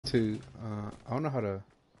YouTube. I don't know how to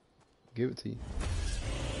give it to you.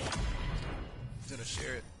 I'm gonna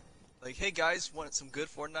share it. Like, hey guys, want some good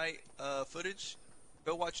Fortnite footage?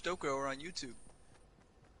 Go watch DopeGrowerr on YouTube.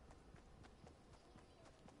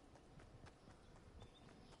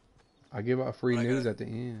 I give out free news at the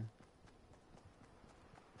end.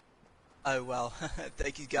 Oh wow,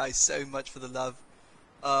 thank you guys so much for the love.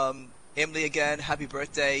 Emily, again, happy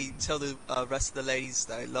birthday. Tell the rest of the ladies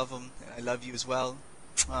that I love them and I love you as well.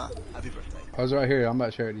 Happy birthday. I was right here. I'm about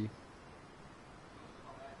to share it to you.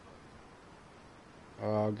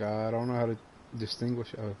 Oh god, I don't know how to distinguish.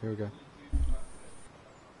 Oh, here we go.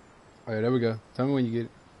 Oh yeah, there we go. Tell me when you get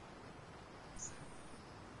it.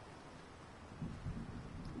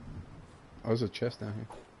 Oh, there's a chest down here.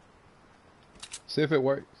 See if it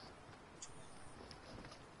works.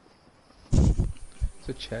 It's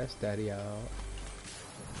a chest, daddy, y'all.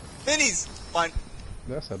 Minis! Fine.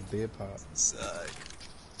 That's a big pop. Suck.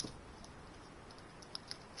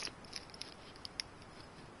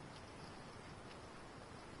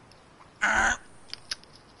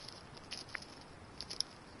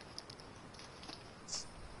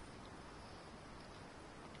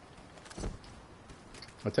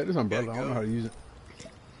 I'll take this umbrella. I don't know how to use it.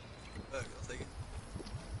 Look, I'll take it.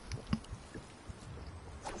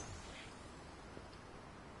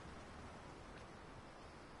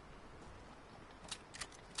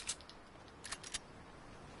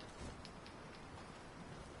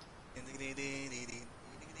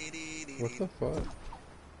 What the fuck?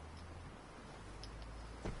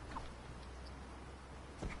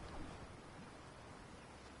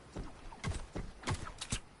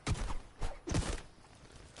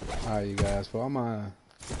 Alright, you guys, for all my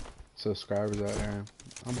subscribers out there,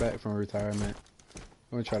 I'm back from retirement. I'm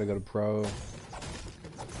gonna try to go to pro.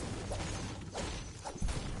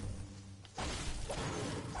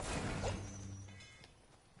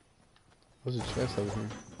 What's the chest over here?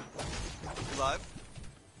 You live?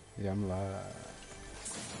 Yeah, I'm live.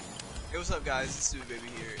 Hey, what's up guys? It's StupidBaby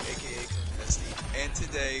here, aka SD. And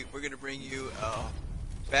today we're gonna bring you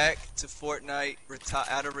back to Fortnite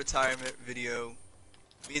out of retirement video.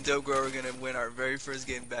 Me and DopeGrowerr are gonna win our very first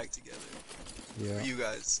game back together. Yeah. For you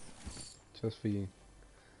guys. Just for you.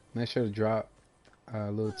 Make sure to drop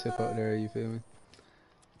a little tip up there, you feel me?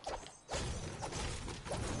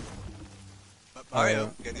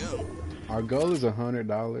 Mario, gotta go. Our goal is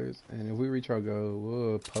 $100, and if we reach our goal,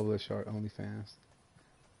 we'll publish our OnlyFans.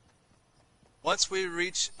 Once we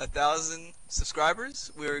reach 1,000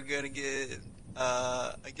 subscribers, we're gonna get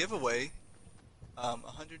a giveaway.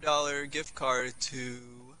 $100 gift card to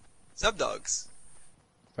Subdogs.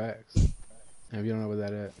 Facts. And if you don't know where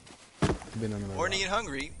that at, you've been on the Horny and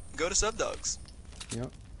hungry, go to Subdogs.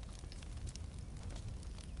 Yep.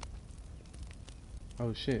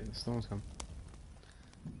 Oh shit, the storm's coming.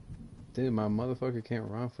 Dude, my motherfucker can't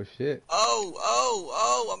run for shit.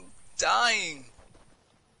 Oh, I'm dying.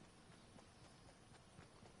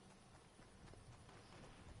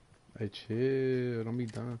 Hey, chill, don't be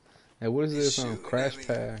done. Hey, what is this crash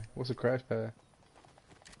pad? What's a crash pad?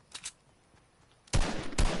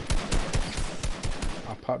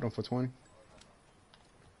 I popped him for 20.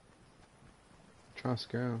 Trying to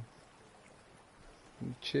scare him.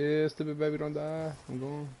 Chill, stupid baby, don't die. I'm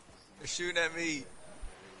going. They're shooting at me.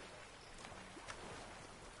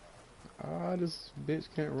 Ah, this bitch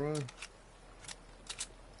can't run.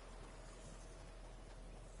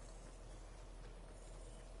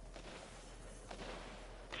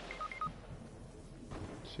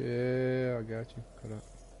 Chill, I got you. Hold up.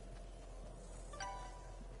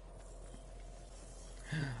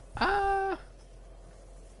 Ah!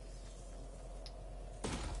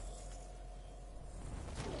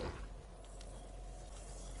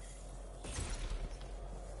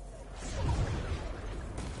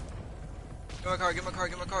 Get my card, get my card,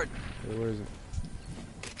 get my card. Hey, where is it?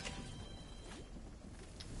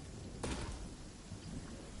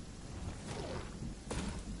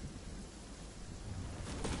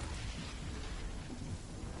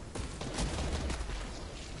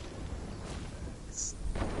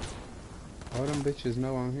 All them bitches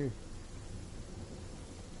know I'm here.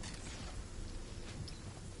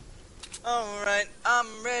 Alright, I'm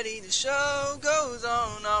ready. The show goes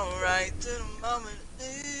on. Alright, to the moment.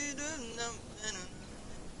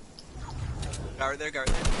 Guard there, guard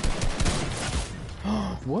there.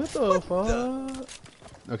 What the fuck?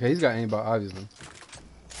 Okay, he's got aimbot, obviously.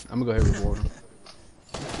 I'm gonna go ahead and reward him.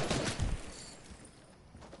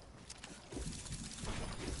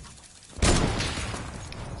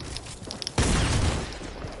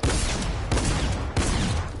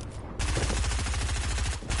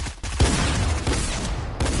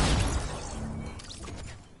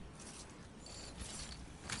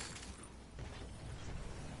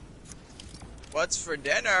 What's for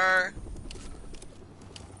dinner?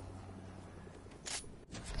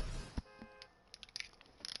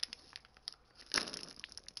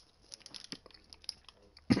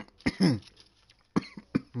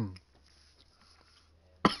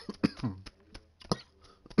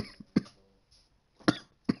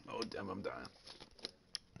 Oh damn, I'm dying.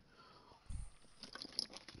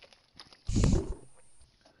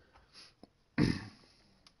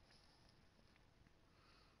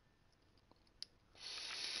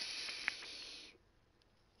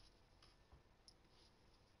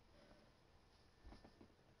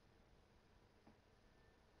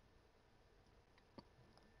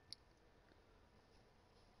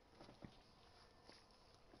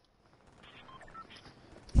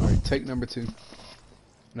 Alright, take number 2.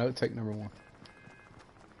 No, take number 1.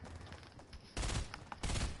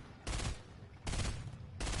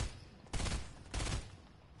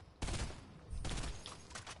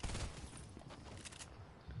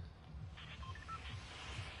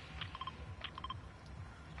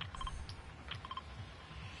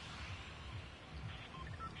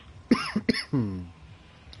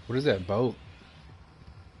 What is that boat?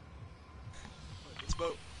 This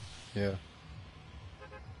boat. Yeah.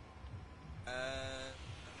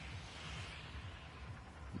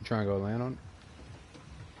 You trying to go land on it?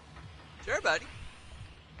 Sure, buddy.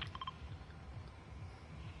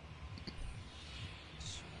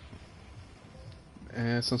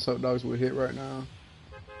 And some soap dogs would hit right now.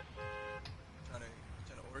 Trying to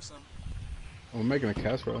order some. We're making a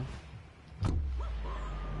casserole.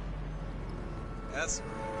 Yes.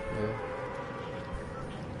 Yeah.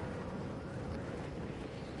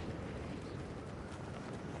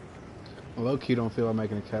 Low key don't feel like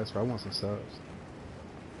making a casserole. I want some subs.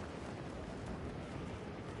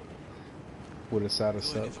 With a side of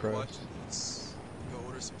sub crust. Let's go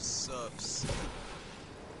order some subs.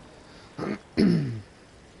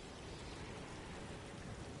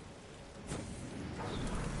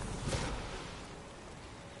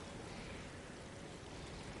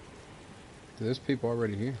 There's people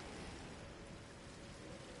already here.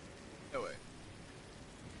 No way.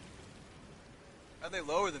 How are they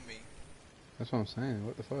lower than me? That's what I'm saying.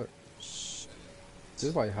 What the fuck? Shit.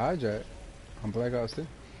 Just like hijack. I'm Black Ops 2.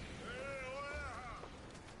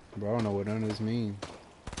 Bro, I don't know what none of this means.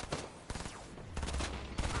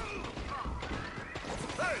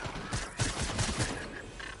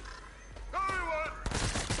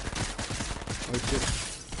 Oh shit.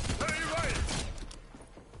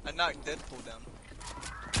 I knocked Deadpool down.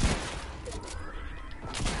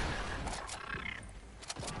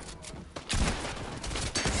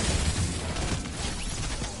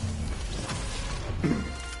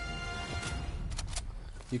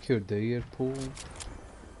 You killed Deadpool?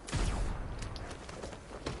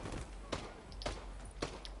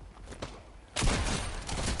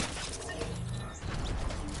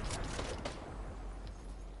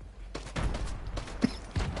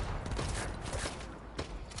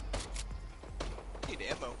 Need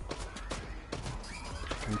ammo.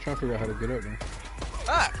 I'm trying to figure out how to get up there.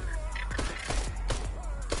 Ah!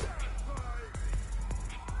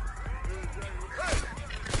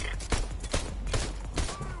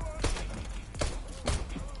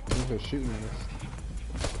 They're shooting at us.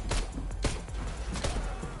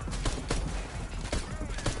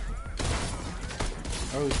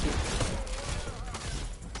 Oh shit.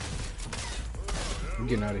 I'm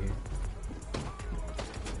getting out of here.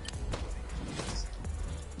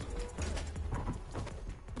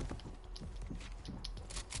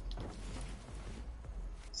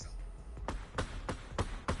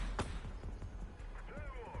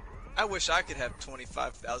 I wish I could have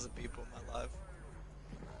 25,000 people in my life.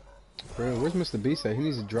 Bro, where's Mr. Beast at? He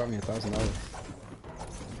needs to drop me $1,000.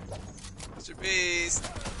 Mr. Beast!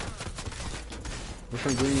 We're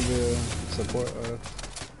from Greenville.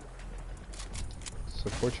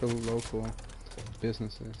 Support your local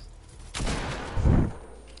businesses.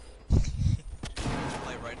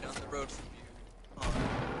 Like right down the road from you. Oh.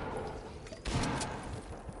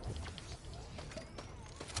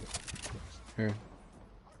 Here.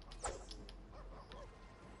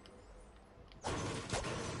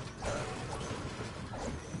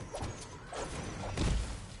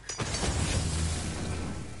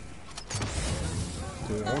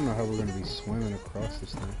 Dude, I don't know how we're gonna be swimming across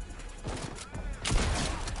this thing.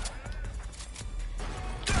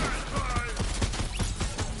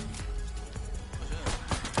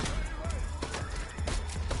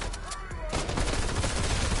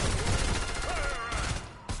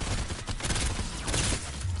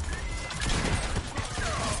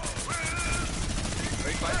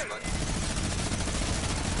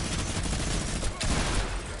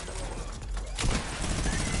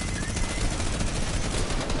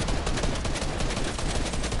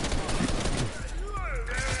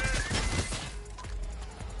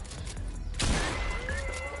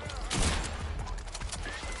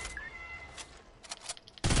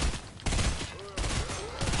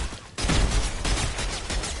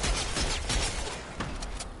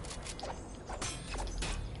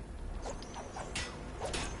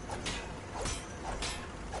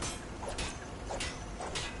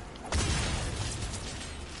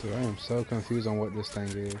 Dude, I am so confused on what this thing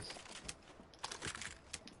is.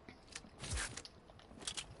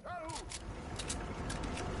 I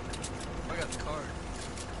got the card.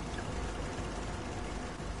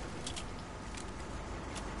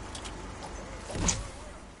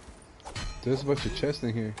 There's a bunch of chests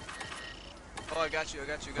in here. Oh, I got you. I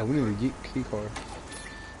got you. Oh, we need a key card.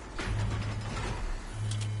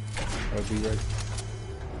 I'll be ready.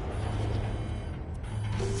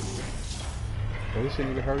 Oh, this shit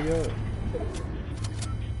need to hurry up.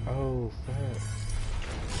 Oh, fuck.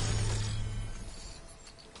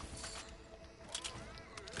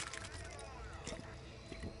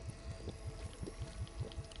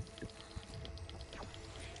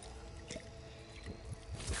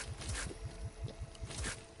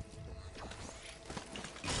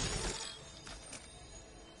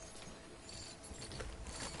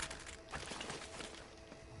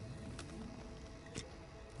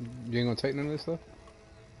 You ain't gonna take none of this stuff?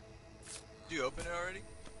 Did you open it already?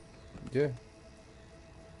 Yeah.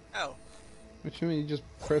 How? What you mean? You just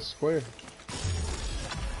press square. I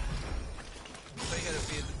thought you had to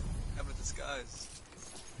have a disguise.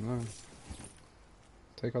 No.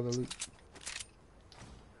 Take all the loot.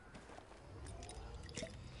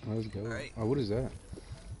 Let's go. Alright. Oh, what is that?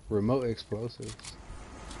 Remote explosives.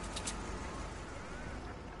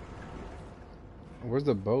 Where's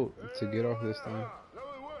the boat to get off this thing?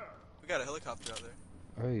 We got a helicopter out there.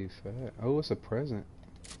 Oh, you fat. Oh, it's a present.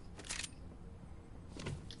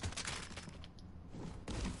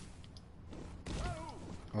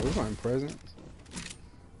 Oh, we're finding presents.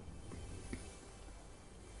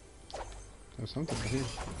 There's something right here.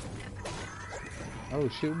 Oh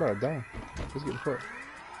shit, we're about to die. Let's get the fuck.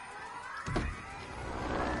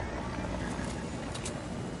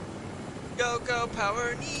 Go, go,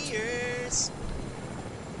 Powerneers!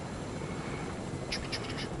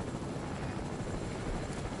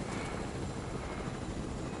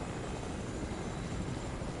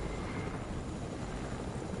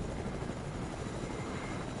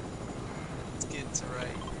 Let's get to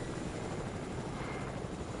right.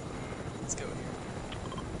 Let's go here.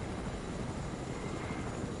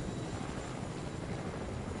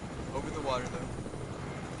 Over the water, though.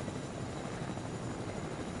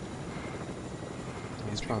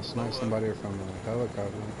 I'm trying to snipe somebody from a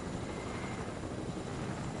helicopter.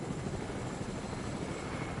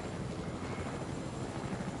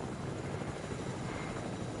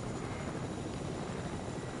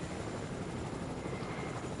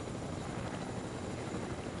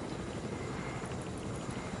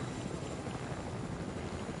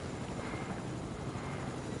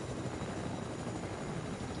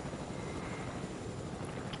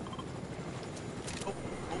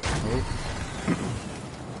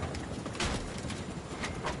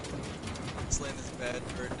 This land is bad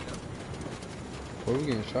for, Where are we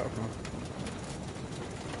getting shot from?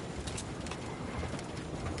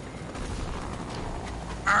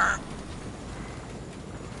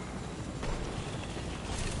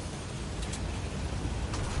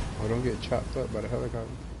 Oh, don't get chopped up by the helicopter.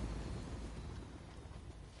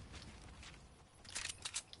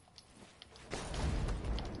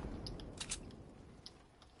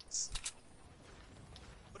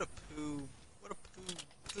 What a poo. What a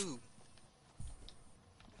poo.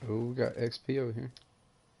 Oh, we got XP over here.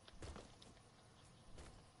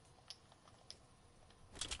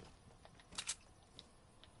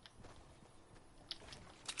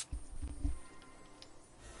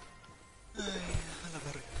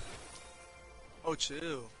 Oh,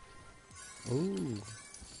 chill. Ooh.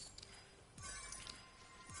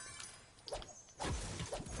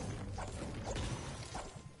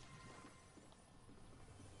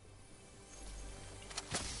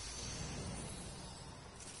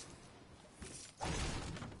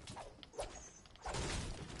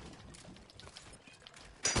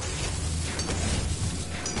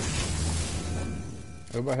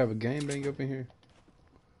 Everybody have a game bang up in here.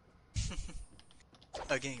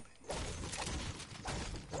 A game.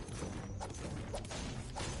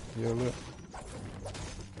 Yeah, look.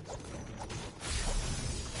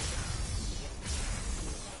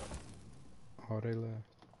 Oh, they left.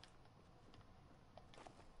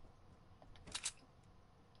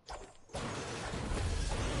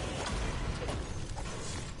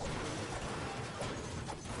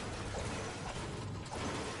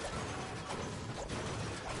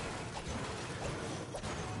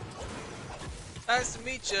 Nice to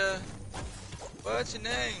meet ya. What's your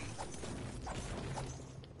name?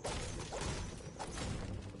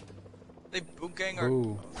 They boot gang our.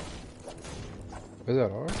 Ooh. Is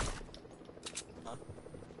that ours? Huh?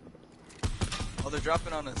 Oh, they're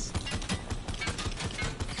dropping on us.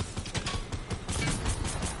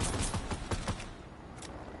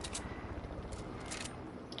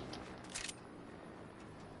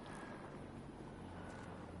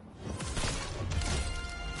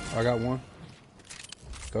 I got one.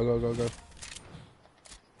 Go, go, go, go.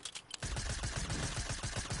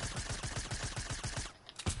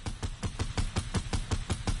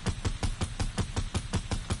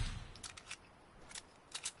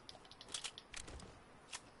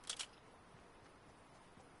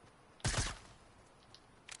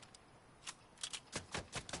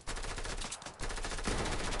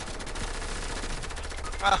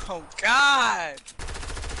 Oh God!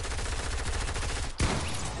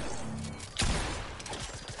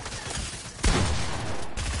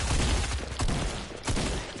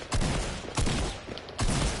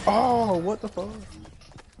 Oh, what the fuck?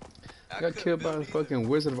 I Got couldn't killed by build a either. fucking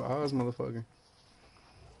Wizard of Oz motherfucker.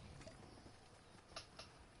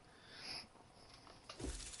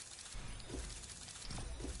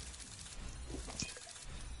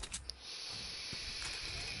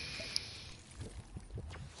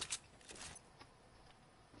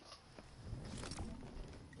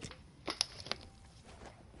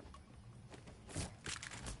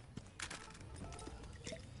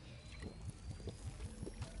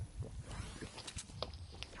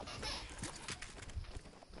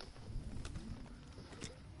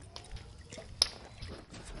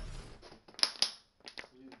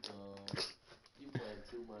 You dumb. You playing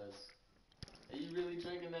too much. Are you really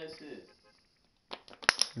drinking that shit?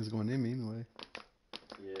 It's going in me anyway.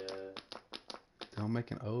 Yeah. Don't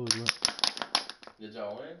make an O's. Look. Did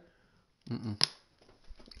y'all win? Mm-mm.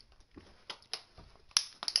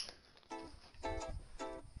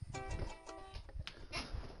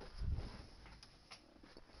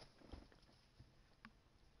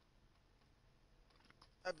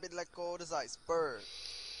 I've been like cold as iceberg.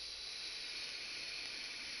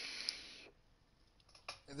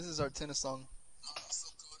 And this is our tennis song.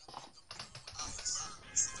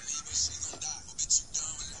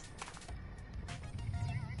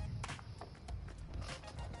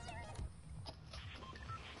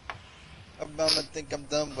 I'm gonna think I'm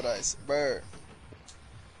done with iceberg.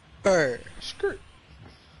 Bird. Skirt.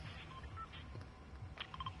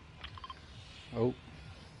 Oh.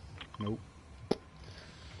 Nope.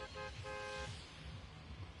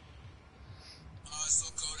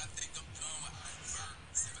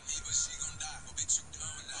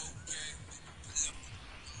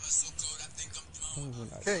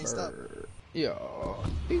 Okay, stop. Yeah.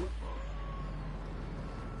 You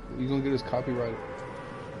gonna get us copyrighted?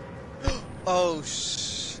 Oh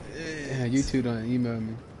shit. Yeah, YouTube done email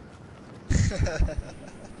me.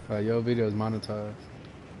 Your video is monetized.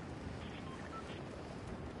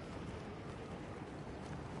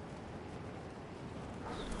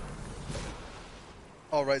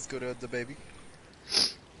 All rights go to the baby.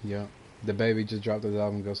 Yeah. The baby just dropped his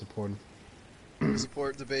album. Go support him.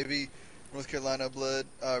 Support the baby. North Carolina blood.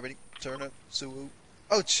 Ready? Turn up. Sue.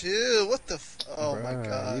 Oh, chill. What the? Oh my Bruh,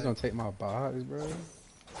 God. you gonna take my box, bro?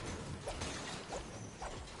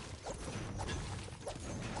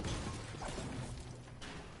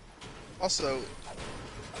 Also,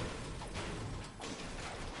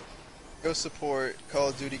 go support Call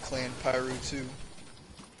of Duty Clan Pyro 2.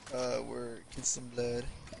 We're getting some blood.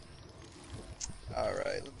 Alright,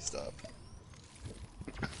 let me stop.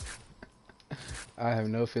 I have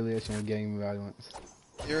no affiliation with gang violence.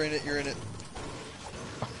 You're in it, you're in it.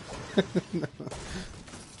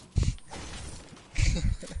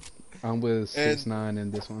 I'm with 6ix9ine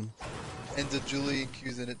in this one. And the Julie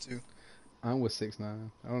Q's in it too. I'm with 6ix9ine.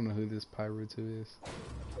 I don't know who this Pyro 2 is.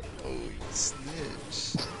 Oh, you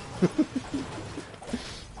snitch.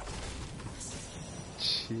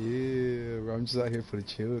 Chill, bro. I'm just out here for the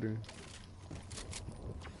children.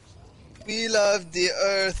 We love the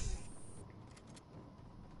earth.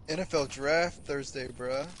 NFL draft Thursday,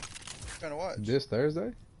 bruh. Trying to watch. This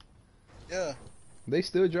Thursday? Yeah. They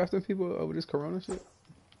still drafting people over this corona shit?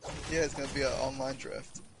 Yeah, it's gonna be an online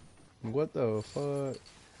draft. What the fuck?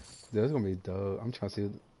 That's gonna be dope. I'm trying to see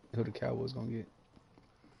who the Cowboys gonna get.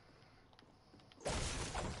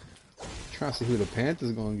 Trying to see who the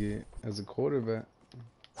Panthers gonna get as a quarterback.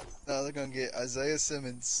 No, they're gonna get Isaiah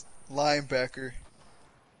Simmons, linebacker,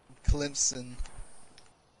 Clemson.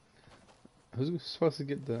 Who's supposed to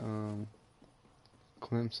get the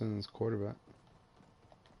Clemson's quarterback?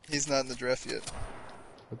 He's not in the draft yet.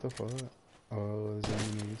 What the fuck? Oh, his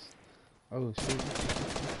enemies. Oh shit.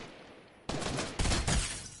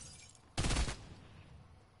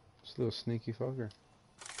 This little sneaky fucker.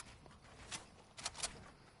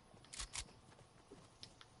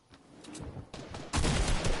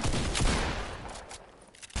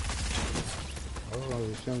 Oh,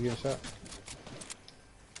 she don't get shot.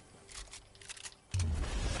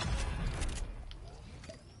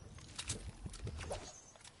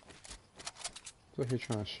 Go here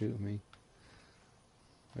trying to shoot me.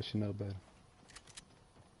 I should know better.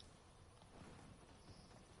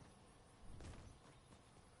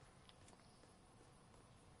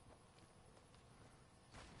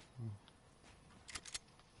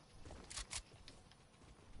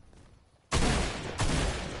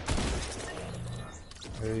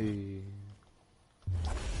 Hey.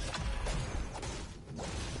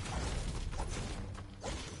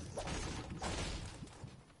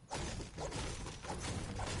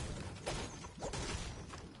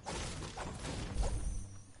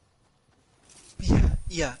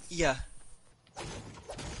 Yeah.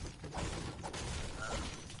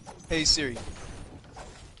 Hey Siri.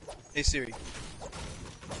 Hey Siri.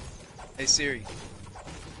 Hey Siri.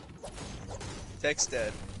 Text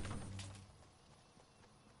Dad.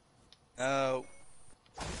 Oh.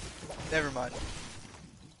 Never mind.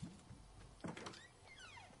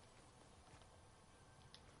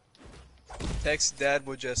 Text Dad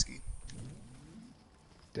Wojcicki.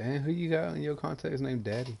 Damn, who you got in your contacts named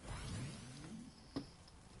Daddy?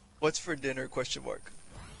 What's for dinner? Question mark.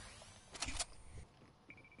 What's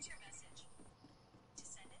your message? To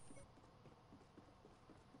send it?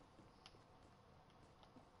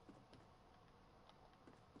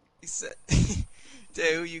 He said,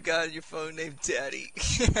 "Dad, who you got on your phone named Daddy?"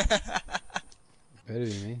 Better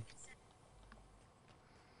than me.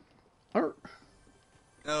 Arr.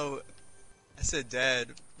 No, I said Dad,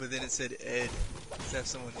 but then it said Ed. Let's have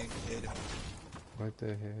someone named Ed. What the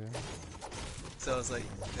hell? So I was like,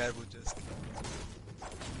 Dad will just.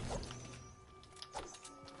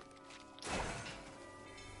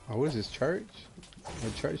 Oh, what is this, church?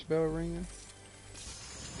 A church bell ringing?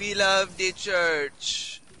 We love the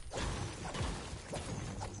church.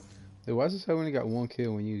 Dude, why does it say only got one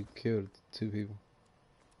kill when you killed 2 people?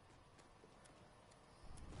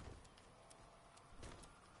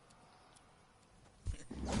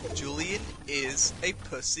 Julian is a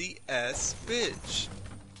pussy ass bitch.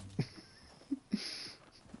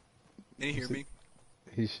 Can you hear me?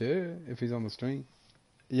 He should, if he's on the stream.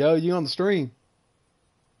 Yo, you on the stream?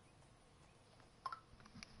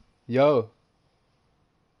 Yo.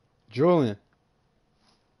 Julian.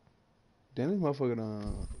 Damn, this motherfucker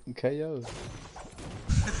done KO.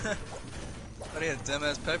 I had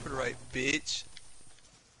dumbass pepper right, bitch.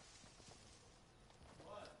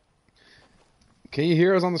 Can you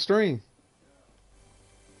hear us on the stream?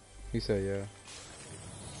 He said, yeah.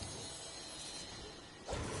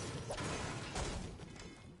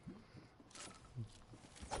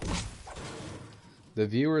 The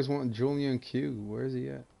viewers want Julian Q. Where is he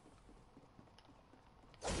at?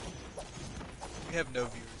 We have no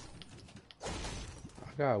viewers.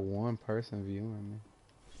 I got one person viewing me.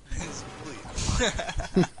 It's bleak.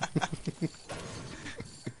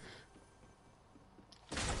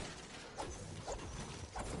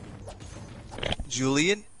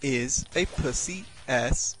 Julian is a pussy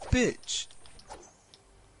ass bitch.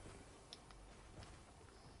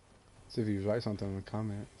 See if you write something in the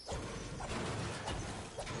comments.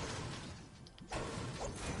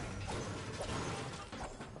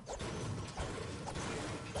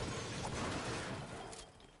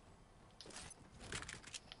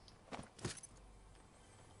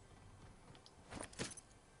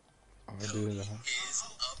 Julian is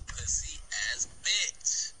a pussy ass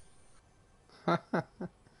bitch.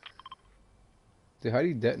 Dude, how do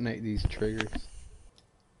you detonate these triggers?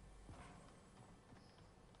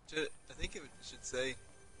 I think it should say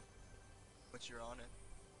once you're on it.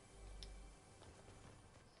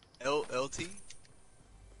 LT?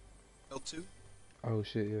 L2? Oh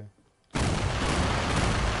shit, yeah.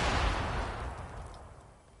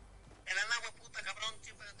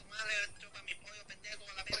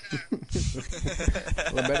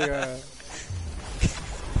 La verga.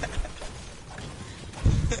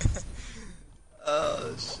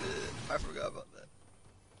 Oh shit, I forgot about that.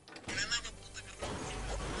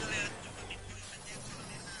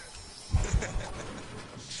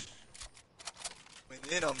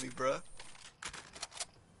 Went in on me, bruh.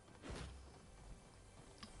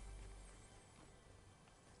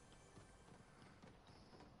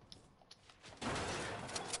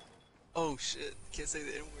 Oh shit, can't say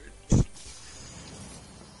the N-word.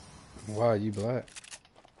 Wow, you black.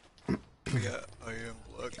 Yeah, I am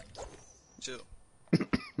black. Chill.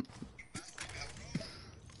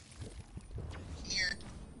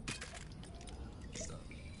 Stop.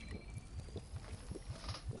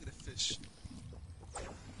 Look at the fish.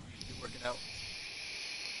 You working out.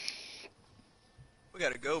 We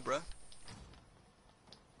gotta go, bruh.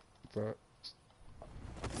 But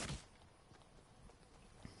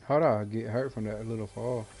how did I get hurt from that little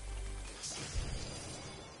fall?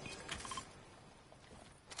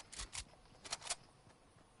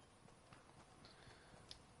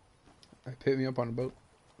 Pick me up on the boat.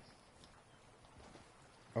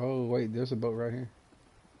 Oh, wait, there's a boat right here.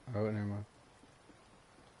 Oh, never mind.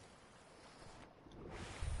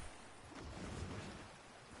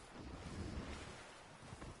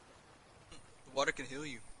 The water can heal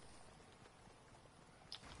you.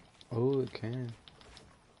 Oh, it can.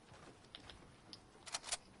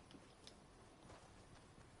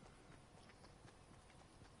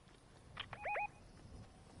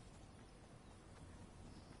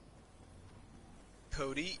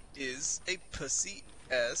 Cody is a pussy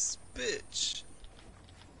ass bitch.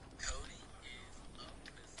 Cody is a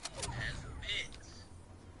pussy ass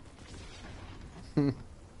bitch.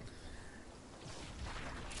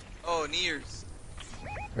 Oh, Nears.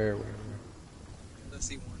 Where? Let's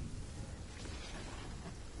see one.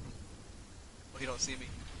 Oh, he don't see me.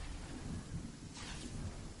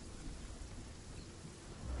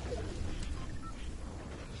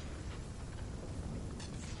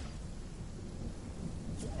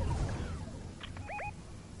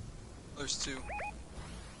 There's two.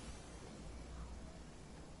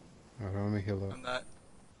 Alright, let me heal up. I'm not.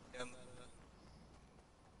 Yeah, I'm not.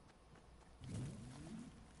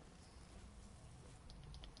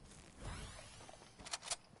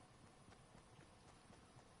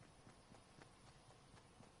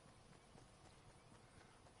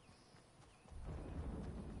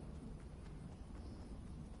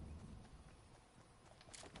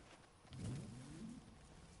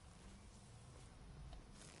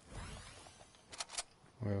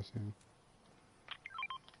 Where else here?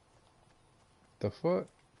 The fuck?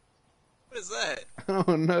 What is that? I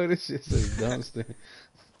don't know, this shit says dumpster.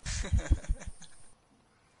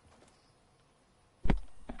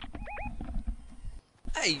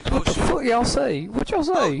 Hey, What the fuck y'all say? What y'all Oh,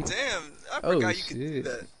 say? damn. I Oh, forgot you could do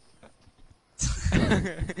shit.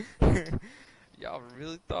 that. Y'all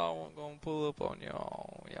really thought I wasn't gonna pull up on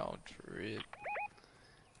y'all. Y'all trip.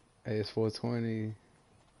 Hey, it's 420.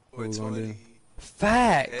 What we gonna do? 420.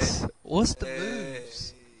 Facts! Hey. What's the Hey.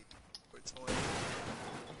 moves? 420.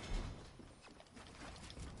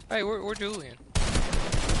 Hey, where Julian?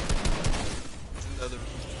 It's another.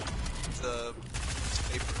 It's a piece of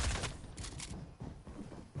paper.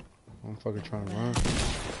 I'm fucking trying to run.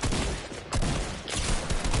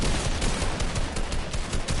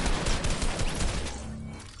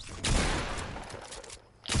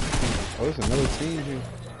 Oh, there's another team here.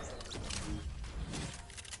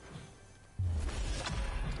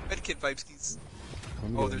 Medkit Vibeskis.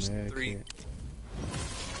 I'm Oh, getting there's mad, 3. kid.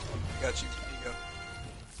 Got you. Here you go.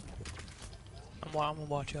 I'm gonna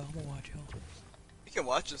watch y'all. You can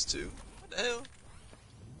watch us too. What the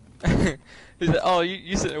hell? He's like, oh,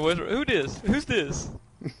 you said who this? Who's this?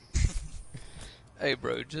 Hey,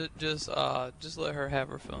 bro, just let her have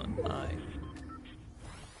her fun. Alright.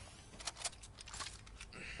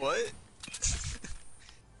 What?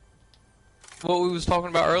 What we was talking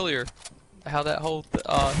about earlier, how that whole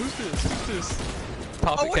who's this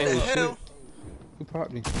topic Oh, what came the up. hell? Who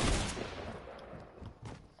popped me?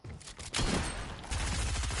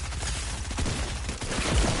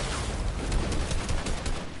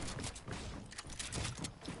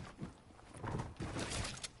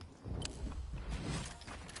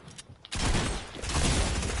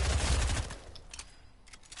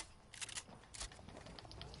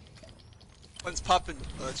 One's popping.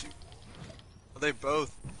 Oh, that's you. Oh, they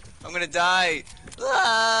both. I'm gonna die.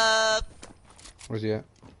 Ah! Where's he at?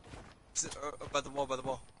 By the wall, by the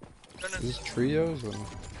wall. No, no, Is this trios or?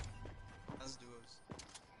 That's duos.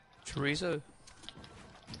 Chorizo.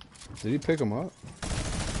 Did he pick him up?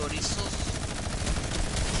 Chorizos.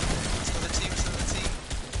 It's another team, it's another team.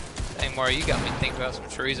 Dang, Mario, you got me thinking about some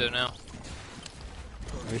chorizo now.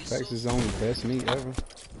 Apex is only best meat ever.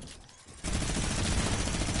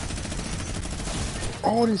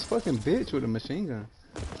 Oh, this fucking bitch with a machine gun.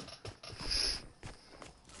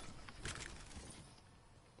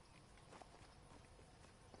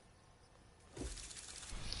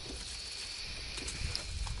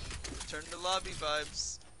 Return to lobby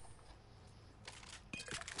vibes.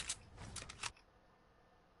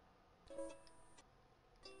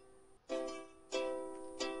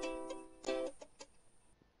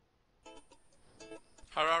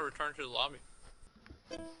 How do I return to the lobby?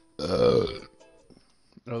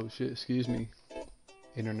 Oh shit, excuse me.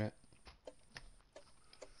 Internet.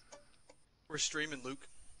 We're streaming, Luke.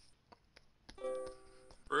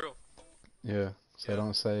 For real. Yeah, so Yeah.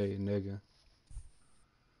 don't say nigga.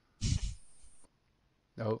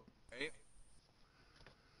 Nope. Right?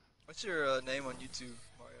 What's your name on YouTube,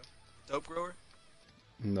 Mario? DopeGrowerr?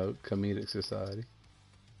 Nope, Comedic Society.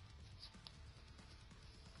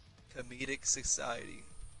 Comedic Society.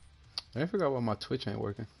 I forgot why my Twitch ain't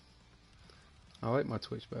working. I like my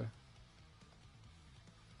Twitch better.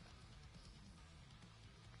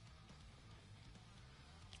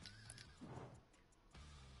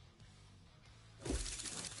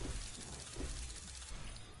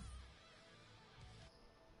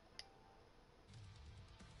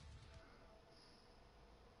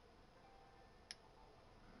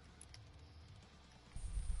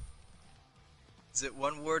 Is it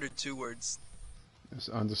one word or 2 words? It's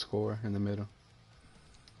underscore in the middle.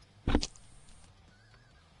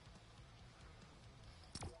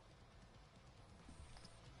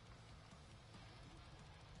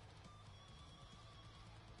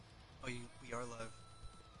 Oh, we are live.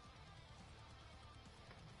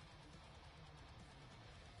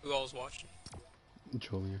 Who all's watching?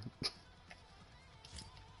 Julian.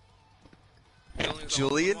 Julian's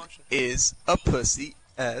Julian watching? is a pussy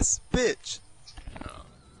ass bitch. No.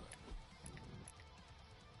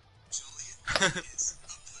 Julian is a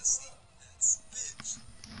pussy ass bitch.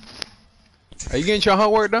 Are you getting your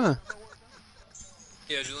homework done?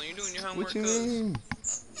 Yeah, Julian, you doing your homework? What you mean?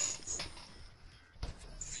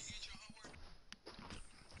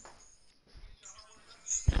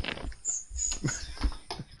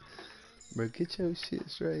 Bro, get your shit I'm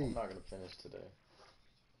straight. not gonna finish today.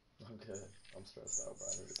 I'm good. I'm stressed out, bro.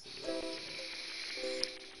 I need to sleep.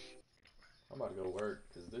 I'm about to go to work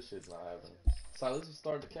because this shit's not happening. So let's just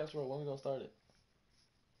start the casserole. When we gonna start it?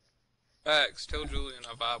 Facts. Tell Julian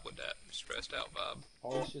I vibe with that. Stressed out vibe.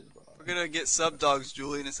 All this shit, bro. We're gonna get sub dogs,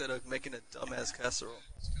 Julian, instead of making a dumbass casserole.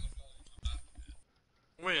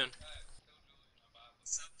 When?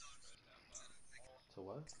 To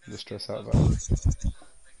what? The stress out vibe.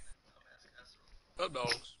 Sub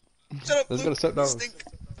dogs. Shut up, Let's go Luke. to Sub You Dogs. stink.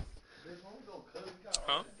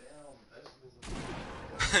 Huh?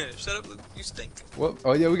 Shut up, Luke. You stink. What?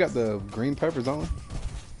 Oh yeah, we got the green peppers on.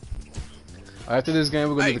 After this game,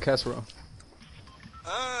 we're gonna Hey. do the casserole.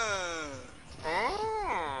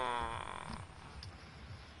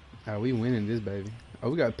 Are we winning this, baby?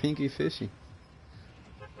 Oh, we got Pinky Fishy.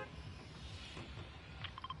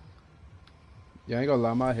 Yeah, I ain't gonna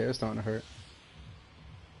lie, my hair's starting to hurt.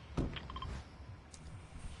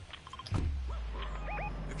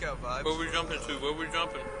 Look out, vibes. Where we jumping to? Where we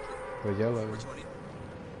jumping? But yellow. 420.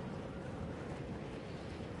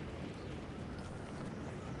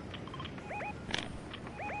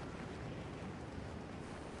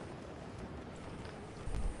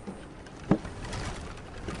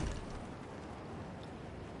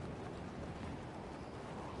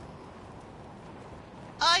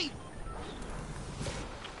 Aye.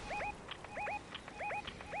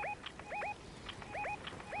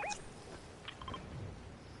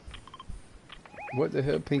 What the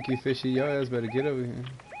hell, Pinky Fishy? Your ass better get over here.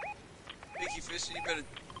 Pinky Fishy, you better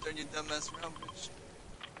turn your dumb ass around, bitch.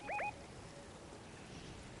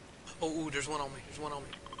 Oh, ooh, there's one on me. There's one on me.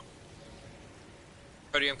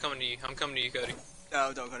 Cody, I'm coming to you. I'm coming to you, Cody.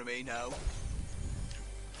 No, don't go to me, no.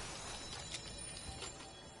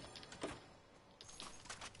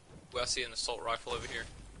 Well, I see an assault rifle over here.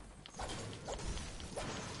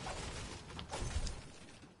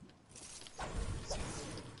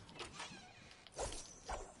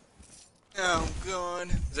 Oh, God.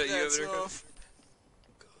 Is that you over That's there, Cody? off.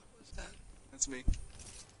 God, what's that? That's me.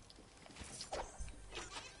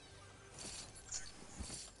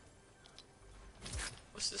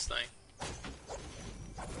 What's this thing?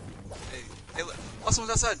 Hey, look. Oh,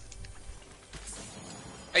 someone's outside.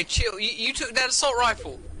 Hey, chill. You took that assault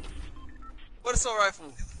rifle. What assault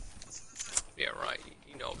rifle? Yeah, right.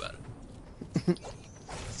 You know about it.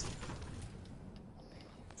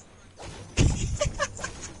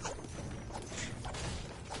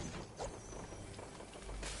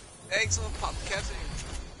 Hey, someone pop the caps in here.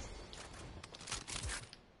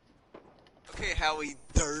 Okay, Howie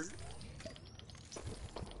Dirt.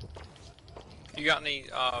 You got any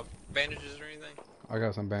bandages or anything? I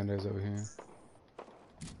got some band-aids over here.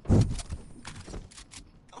 I'm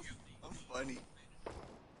funny.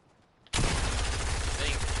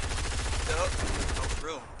 Thing. Yup. Oh, for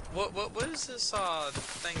real. What does this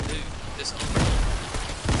thing do? This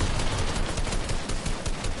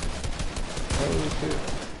Holy shit.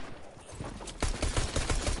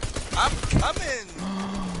 I'm coming.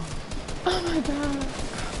 Oh my god.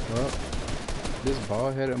 Well, this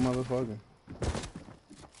bald-headed motherfucker.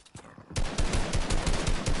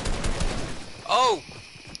 Oh!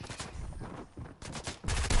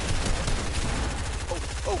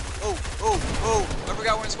 Oh. I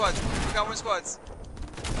forgot we're in squads.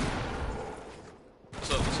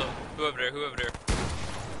 What's up? Who over there?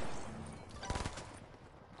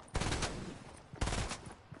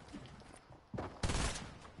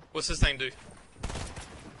 What's this thing do?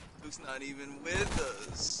 Who who's not even with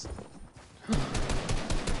us.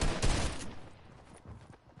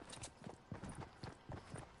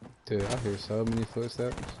 Dude, I hear so many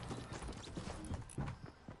footsteps.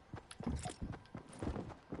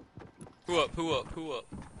 Who up? Who up? Who up?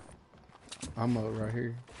 I'm up right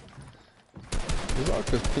here. It's all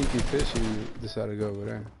because Pinky Fishy decided to go over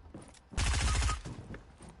there.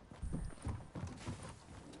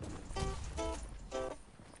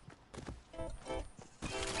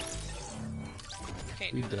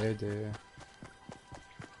 Can't We do that. dead there.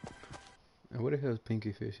 And where the hell is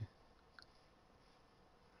Pinky Fishy?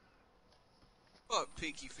 Fuck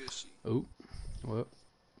Pinky Fishy. Oop. Well.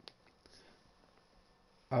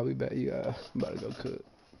 I'll be back, you guys. I'm about to go cook.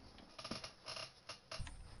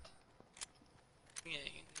 He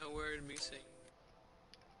ain't nowhere to be seen.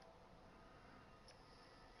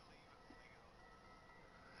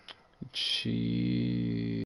 Cheese.